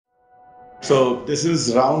So this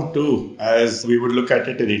is round two as we would look at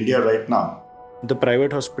it in India right now. The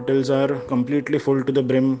private hospitals are completely full to the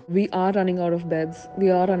brim. We are running out of beds, we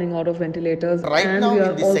are running out of ventilators, Right and now, we in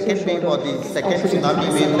are the also second short wave or of the second oxygen.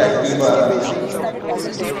 tsunami wave that we were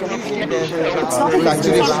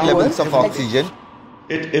saturation levels of oxygen.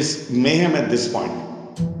 It is mayhem at this point.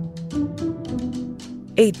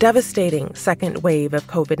 A devastating second wave of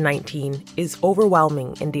COVID-19 is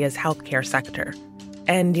overwhelming India's healthcare sector,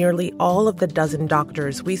 and nearly all of the dozen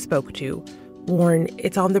doctors we spoke to warn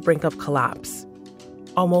it's on the brink of collapse.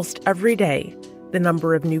 Almost every day, the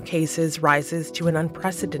number of new cases rises to an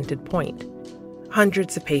unprecedented point.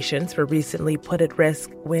 Hundreds of patients were recently put at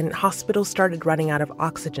risk when hospitals started running out of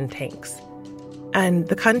oxygen tanks. And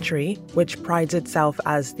the country, which prides itself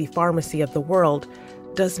as the pharmacy of the world,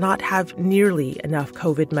 does not have nearly enough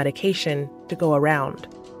COVID medication to go around.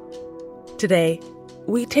 Today,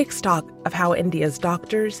 we take stock of how India's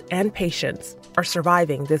doctors and patients are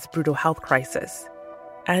surviving this brutal health crisis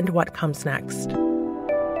and what comes next.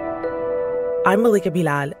 I'm Malika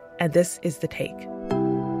Bilal, and this is The Take.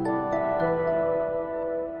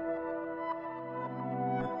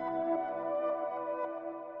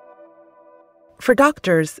 For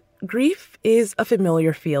doctors, grief is a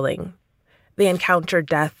familiar feeling. They encounter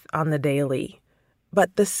death on the daily.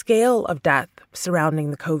 But the scale of death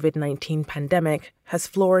surrounding the COVID-19 pandemic has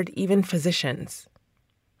floored even physicians.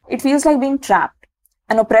 It feels like being trapped,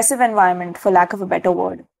 an oppressive environment, for lack of a better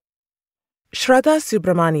word. Shraddha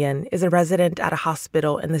Subramanian is a resident at a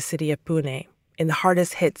hospital in the city of Pune, in the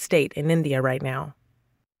hardest-hit state in India right now.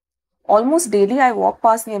 Almost daily, I walk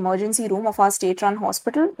past the emergency room of our state-run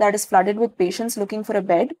hospital that is flooded with patients looking for a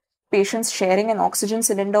bed, patients sharing an oxygen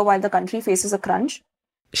cylinder while the country faces a crunch.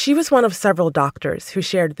 She was one of several doctors who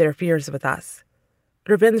shared their fears with us.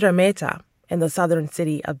 Ravindra Mehta, in the southern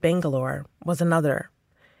city of Bangalore, was another.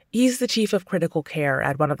 He's the chief of critical care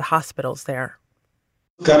at one of the hospitals there.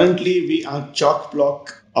 Currently, we are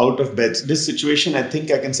chock-block out of beds. This situation, I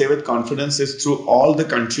think I can say with confidence, is through all the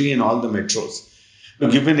country and all the metros. To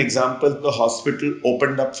give an example, the hospital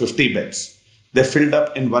opened up 50 beds. They filled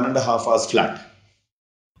up in 1.5 hours flat.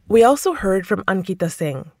 We also heard from Ankita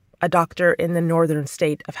Singh, a doctor in the northern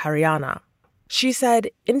state of Haryana. She said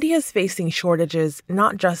India is facing shortages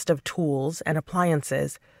not just of tools and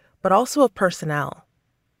appliances, but also of personnel.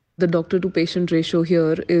 The doctor-to-patient ratio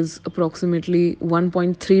here is approximately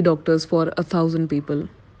 1.3 doctors for 1,000 people.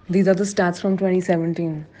 These are the stats from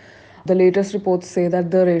 2017. The latest reports say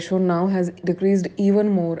that the ratio now has decreased even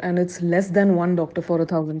more, and it's less than 1 doctor for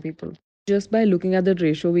 1,000 people. Just by looking at that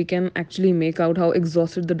ratio, we can actually make out how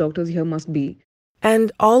exhausted the doctors here must be.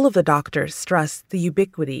 And all of the doctors stress the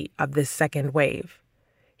ubiquity of this second wave.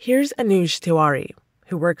 Here's Anuj Tiwari,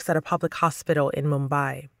 who works at a public hospital in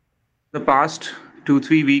Mumbai. The past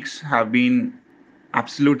 2-3 weeks have been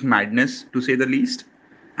absolute madness, to say the least.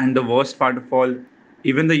 And the worst part of all,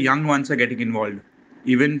 even the young ones are getting involved.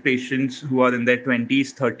 Even patients who are in their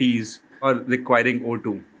 20s, 30s are requiring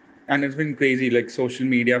O2. And it's been crazy, like social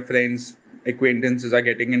media friends, acquaintances are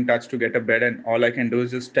getting in touch to get a bed, and all I can do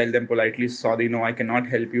is just tell them politely, sorry, no, I cannot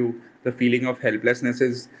help you. The feeling of helplessness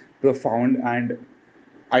is profound, and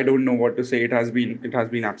I don't know what to say. It has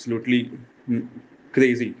been absolutely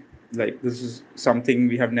crazy. Like, this is something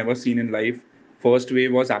we have never seen in life. First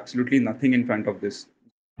wave was absolutely nothing in front of this.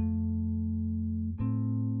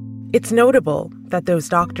 It's notable that those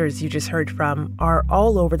doctors you just heard from are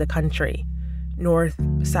all over the country, north,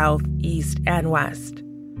 south, east, and west.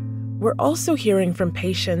 We're also hearing from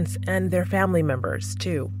patients and their family members,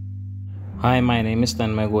 too. Hi, my name is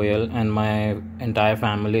Tanmay Goyal, and my entire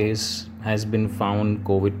family has been found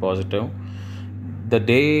COVID positive. The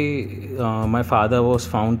day my father was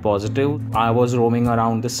found positive, I was roaming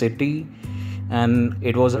around the city, and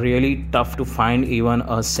it was really tough to find even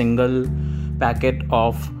a single packet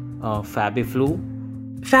of Fabiflu.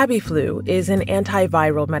 Fabiflu is an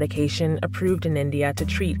antiviral medication approved in India to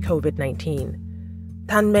treat COVID-19.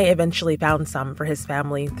 Tanmay eventually found some for his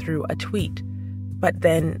family through a tweet, but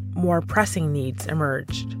then more pressing needs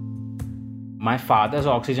emerged. My father's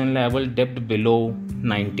oxygen level dipped below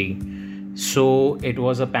 90. So it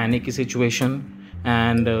was a panicky situation,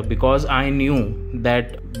 and because I knew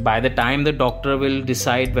that by the time the doctor will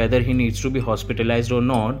decide whether he needs to be hospitalized or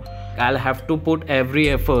not, I'll have to put every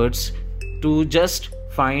efforts to just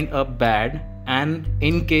find a bed, and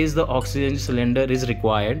in case the oxygen cylinder is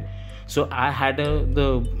required. So I had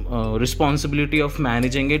the responsibility of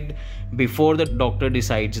managing it before the doctor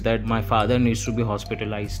decides that my father needs to be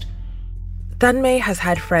hospitalized. Tanmay has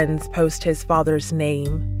had friends post his father's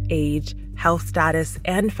name, age, health status,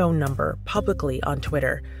 and phone number publicly on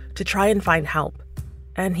Twitter to try and find help.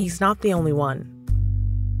 And he's not the only one.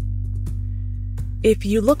 If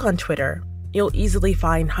you look on Twitter, you'll easily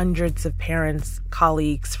find hundreds of parents,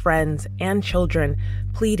 colleagues, friends, and children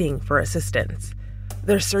pleading for assistance.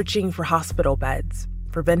 They're searching for hospital beds,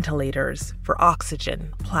 for ventilators, for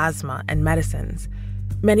oxygen, plasma, and medicines.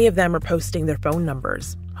 Many of them are posting their phone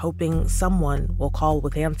numbers, hoping someone will call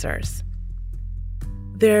with answers.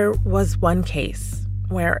 There was one case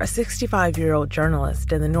where a 65-year-old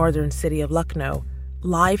journalist in the northern city of Lucknow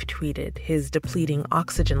live tweeted his depleting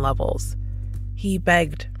oxygen levels. He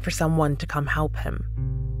begged for someone to come help him,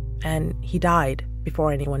 and he died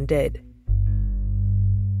before anyone did.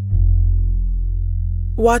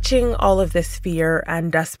 Watching all of this fear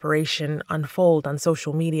and desperation unfold on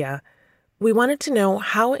social media, we wanted to know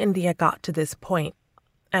how India got to this point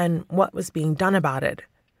and what was being done about it.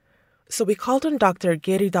 So we called on Dr.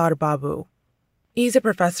 Giridhar Babu. He's a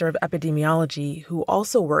professor of epidemiology who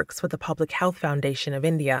also works with the Public Health Foundation of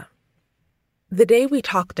India. The day we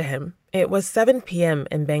talked to him, it was 7 p.m.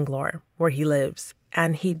 in Bangalore, where he lives,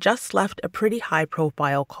 and he just left a pretty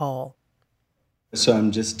high-profile call. So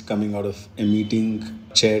I'm just coming out of a meeting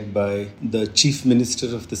chaired by the Chief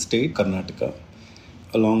Minister of the state, Karnataka,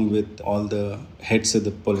 along with all the heads of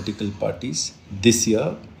the political parties. This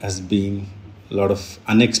year has been a lot of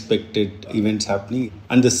unexpected events happening,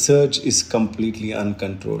 and the surge is completely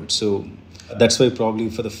uncontrolled. So that's why probably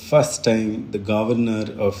for the first time, the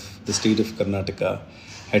governor of the state of Karnataka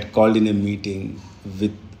had called in a meeting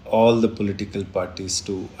with all the political parties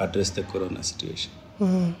to address the corona situation.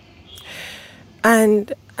 Mm-hmm.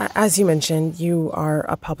 And as you mentioned, you are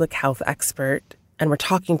a public health expert, and we're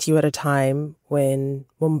talking to you at a time when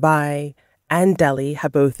Mumbai and Delhi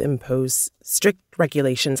have both imposed strict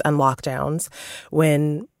regulations and lockdowns,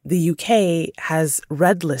 when the UK has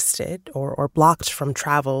red listed or blocked from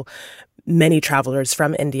travel many travelers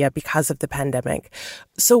from India because of the pandemic.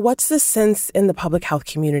 So what's the sense in the public health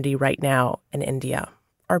community right now in India?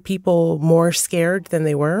 Are people more scared than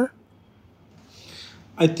they were?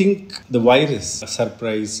 I think the virus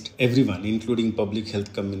surprised everyone, including public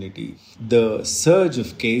health community. The surge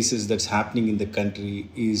of cases that's happening in the country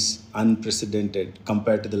is unprecedented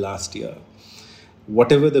compared to the last year.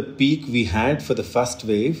 Whatever the peak we had for the first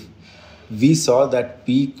wave, we saw that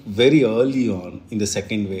peak very early on in the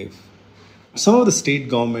second wave. Some of the state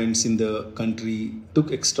governments in the country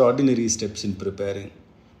took extraordinary steps in preparing,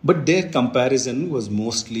 but their comparison was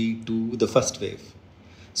mostly to the first wave.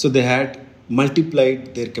 So they had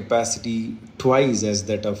multiplied their capacity twice as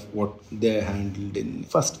that of what they handled in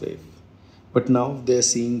first wave. But now they're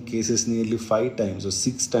seeing cases nearly 5 times or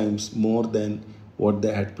 6 times more than what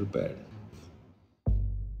they had prepared.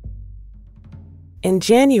 In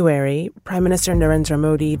January, Prime Minister Narendra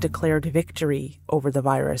Modi declared victory over the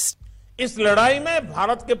virus.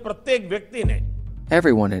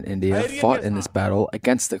 Everyone in India fought in this battle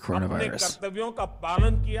against the coronavirus.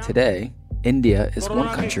 Today, India is one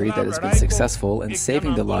country that has been successful in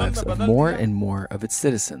saving the lives of more and more of its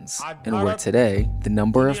citizens, and where today the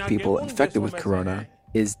number of people infected with corona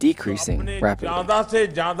is decreasing rapidly.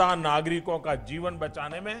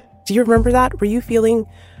 Do you remember that? Were you feeling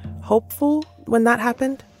hopeful when that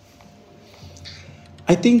happened?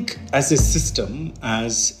 I think as a system,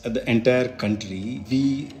 as the entire country,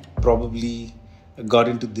 we probably got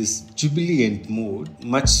into this jubilant mood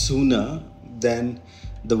much sooner than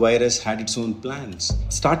the virus had its own plans.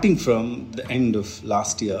 Starting from the end of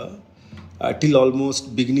last year till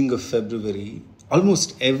almost beginning of February,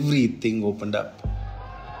 almost everything opened up.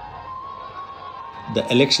 The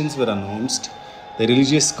elections were announced, the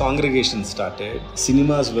religious congregations started,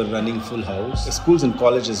 cinemas were running full house, schools and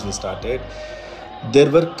colleges were started.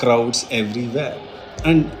 There were crowds everywhere.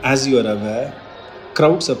 And as you are aware,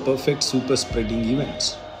 crowds are perfect super spreading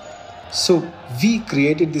events. So we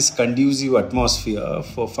created this conducive atmosphere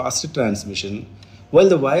for faster transmission while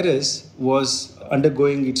the virus was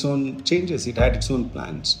undergoing its own changes. It had its own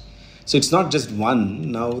plans. So it's not just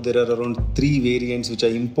one. Now there are around 3 variants which are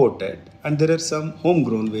imported, and there are some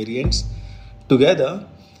homegrown variants. Together,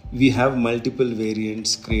 we have multiple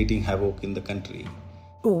variants creating havoc in the country.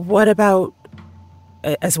 What about,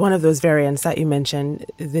 as one of those variants that you mentioned,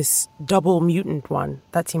 this double mutant one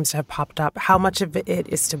that seems to have popped up? How much of it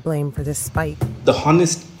is to blame for this spike? The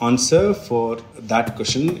honest answer for that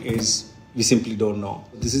question is we simply don't know.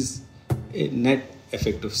 This is a net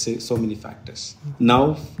effect of so many factors.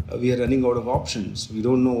 Now we are running out of options. We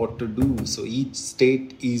don't know what to do. So each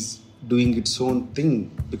state is doing its own thing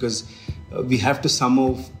because we have to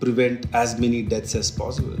somehow prevent as many deaths as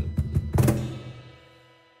possible.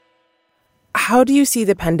 How do you see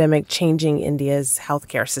the pandemic changing India's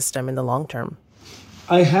healthcare system in the long term?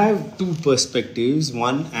 I have two perspectives,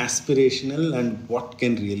 one aspirational and what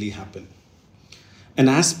can really happen. An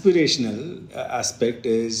aspirational aspect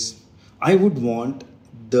is I would want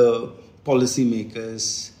the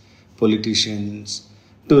policymakers, politicians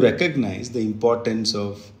to recognize the importance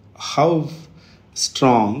of how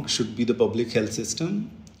strong should be the public health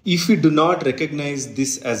system. If we do not recognize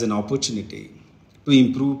this as an opportunity to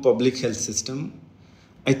improve public health system,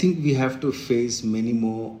 I think we have to face many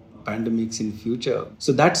more pandemics in future.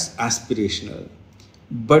 So that's aspirational.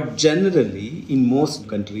 But generally, in most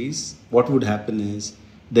countries, what would happen is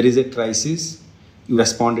there is a crisis, you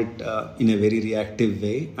respond it in a very reactive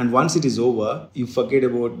way, and once it is over, you forget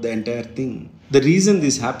about the entire thing. The reason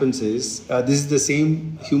this happens is this is the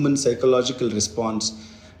same human psychological response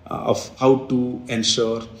of how to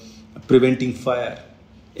ensure preventing fire.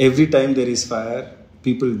 Every time there is fire,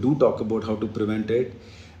 people do talk about how to prevent it.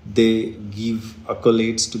 They give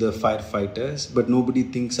accolades to the firefighters, but nobody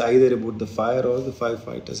thinks either about the fire or the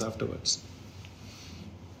firefighters afterwards.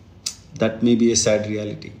 That may be a sad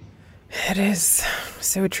reality. It is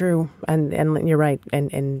so true. And you're right.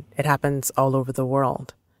 And it happens all over the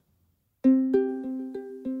world.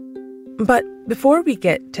 But before we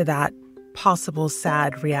get to that possible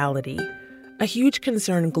sad reality, a huge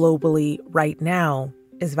concern globally right now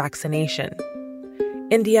is vaccination.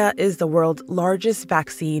 India is the world's largest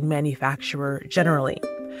vaccine manufacturer generally,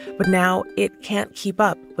 but now it can't keep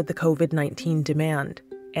up with the COVID-19 demand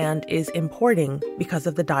and is importing because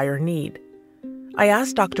of the dire need. I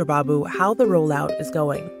asked Dr. Babu how the rollout is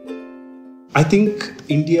going. I think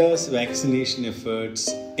India's vaccination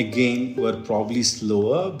efforts, again, were probably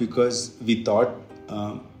slower because we thought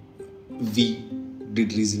we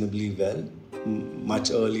did reasonably well,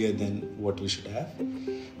 much earlier than what we should have.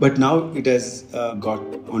 But now it has got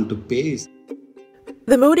onto pace.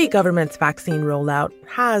 The Modi government's vaccine rollout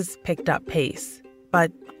has picked up pace,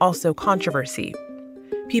 but also controversy.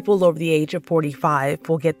 People over the age of 45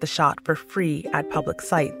 will get the shot for free at public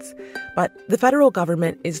sites, but the federal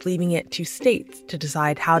government is leaving it to states to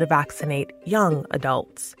decide how to vaccinate young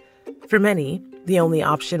adults. For many, the only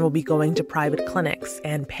option will be going to private clinics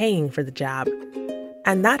and paying for the jab.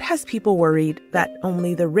 And that has people worried that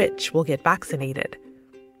only the rich will get vaccinated.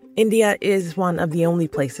 India is one of the only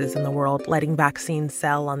places in the world letting vaccines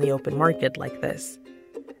sell on the open market like this.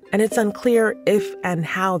 And it's unclear if and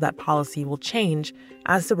how that policy will change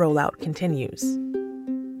as the rollout continues.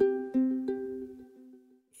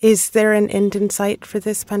 Is there an end in sight for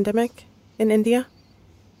this pandemic in India?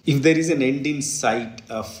 If there is an end in sight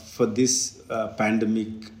for this pandemic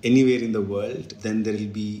anywhere in the world, then there will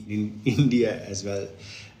be in India as well.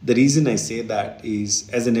 The reason I say that is,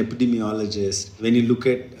 as an epidemiologist, when you look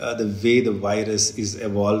at the way the virus is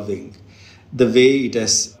evolving, the way it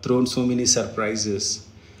has thrown so many surprises,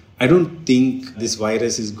 I don't think this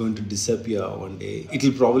virus is going to disappear one day. It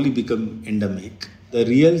will probably become endemic. The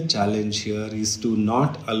real challenge here is to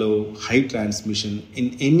not allow high transmission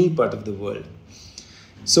in any part of the world.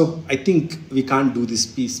 So I think we can't do this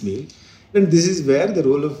piecemeal. And this is where the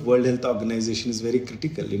role of World Health Organization is very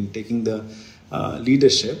critical in taking the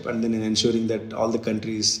leadership and then in ensuring that all the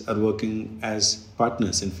countries are working as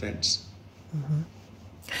partners and friends. Mm-hmm.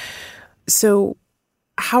 So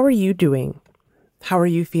how are you doing? How are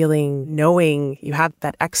you feeling knowing you have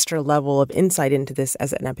that extra level of insight into this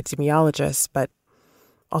as an epidemiologist, but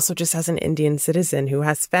also just as an Indian citizen who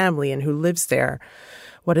has family and who lives there?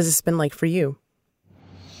 What has this been like for you?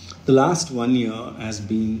 The last 1 year has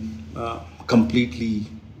been completely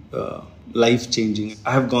life-changing.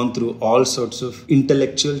 I have gone through all sorts of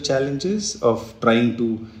intellectual challenges of trying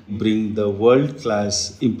to bring the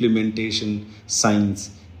world-class implementation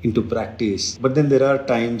science into practice. But then there are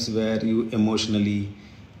times where you emotionally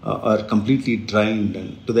are completely drained,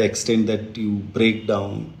 and to the extent that you break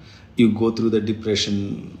down, you go through the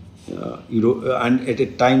depression, and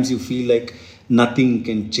at times you feel like nothing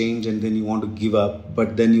can change and then you want to give up,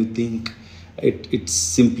 but then you think it's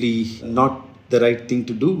simply not the right thing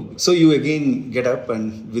to do. So you again get up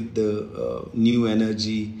and with the new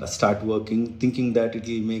energy start working, thinking that it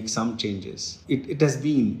will make some changes. It has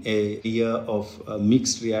been a year of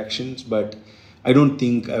mixed reactions, but I don't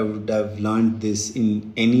think I would have learned this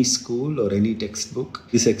in any school or any textbook.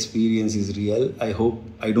 This experience is real. I hope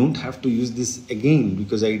I don't have to use this again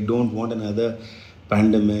because I don't want another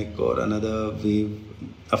pandemic or another wave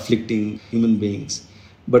afflicting human beings.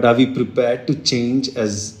 But are we prepared to change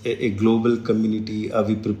as a global community? Are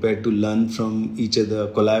we prepared to learn from each other,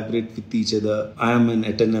 collaborate with each other? I am an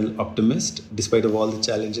eternal optimist. Despite of all the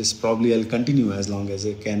challenges, probably I'll continue as long as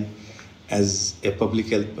I can as a public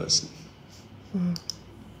health person.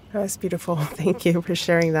 That's beautiful. Thank you for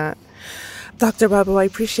sharing that. Dr. Babu, I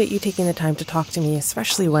appreciate you taking the time to talk to me,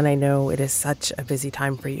 especially when I know it is such a busy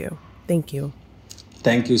time for you. Thank you.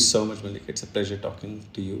 Thank you so much, Malika. It's a pleasure talking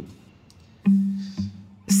to you.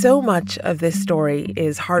 So much of this story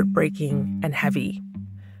is heartbreaking and heavy,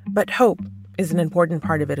 but hope is an important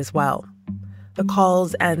part of it as well. The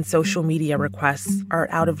calls and social media requests are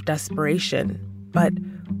out of desperation, but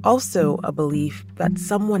also a belief that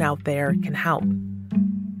someone out there can help.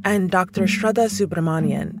 And Dr. Shraddha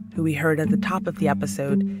Subramanian, who we heard at the top of the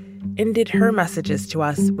episode, ended her messages to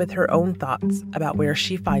us with her own thoughts about where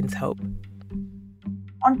she finds hope.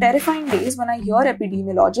 On terrifying days when I hear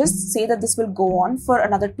epidemiologists say that this will go on for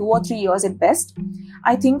another 2 or 3 years at best,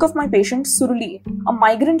 I think of my patient Suruli, a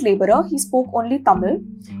migrant laborer. He spoke only Tamil,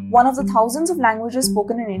 one of the thousands of languages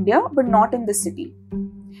spoken in India, but not in this city.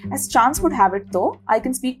 As chance would have it though, I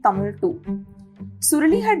can speak Tamil too.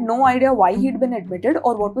 Surali had no idea why he'd been admitted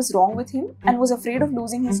or what was wrong with him and was afraid of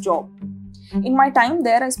losing his job. In my time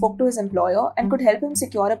there, I spoke to his employer and could help him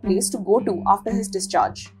secure a place to go to after his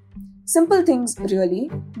discharge. Simple things,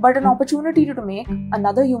 really, but an opportunity to make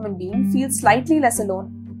another human being feel slightly less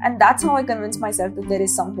alone, and that's how I convince myself that there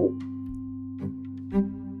is some hope.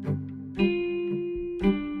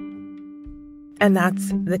 And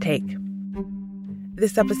that's The Take.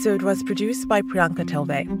 This episode was produced by Priyanka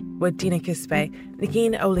Tilve, with Dina Kispe,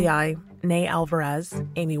 Nikeen Oliai, Nay Alvarez,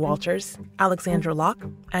 Amy Walters, Alexandra Locke,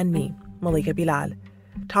 and me, Malika Bilal.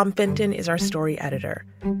 Tom Fenton is our story editor.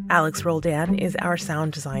 Alex Roldan is our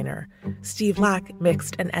sound designer. Steve Lack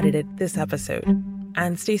mixed and edited this episode.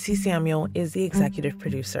 And Stacey Samuel is the executive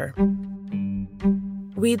producer.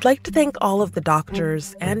 We'd like to thank all of the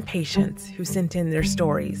doctors and patients who sent in their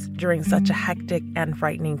stories during such a hectic and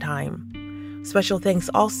frightening time. Special thanks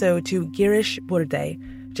also to Girish Burde,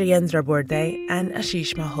 Jayendra Burde, and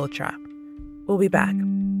Ashish Malhotra. We'll be back